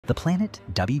The planet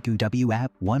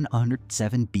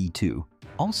WWAP-107b2,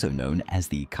 also known as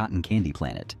the Cotton Candy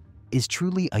Planet, is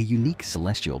truly a unique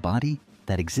celestial body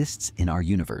that exists in our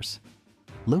universe.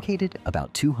 Located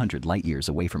about 200 light-years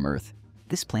away from Earth,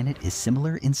 this planet is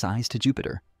similar in size to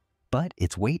Jupiter, but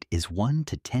its weight is 1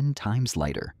 to 10 times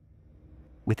lighter.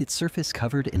 With its surface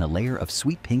covered in a layer of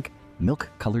sweet pink,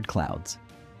 milk-colored clouds.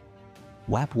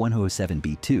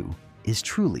 WAP-107b2 is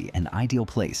truly an ideal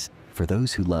place for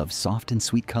those who love soft and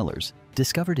sweet colors.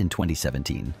 Discovered in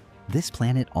 2017, this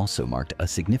planet also marked a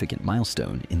significant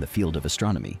milestone in the field of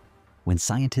astronomy, when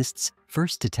scientists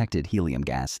first detected helium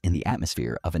gas in the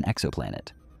atmosphere of an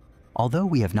exoplanet. Although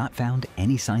we have not found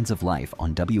any signs of life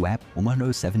on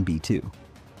WAP-107b2,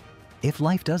 if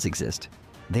life does exist,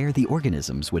 there the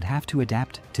organisms would have to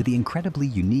adapt to the incredibly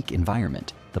unique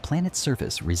environment. The planet's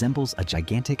surface resembles a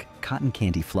gigantic cotton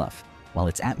candy fluff, while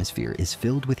its atmosphere is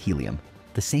filled with helium,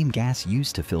 the same gas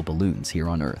used to fill balloons here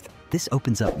on Earth. This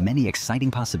opens up many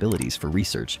exciting possibilities for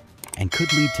research and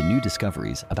could lead to new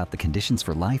discoveries about the conditions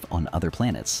for life on other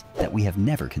planets that we have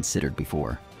never considered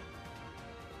before.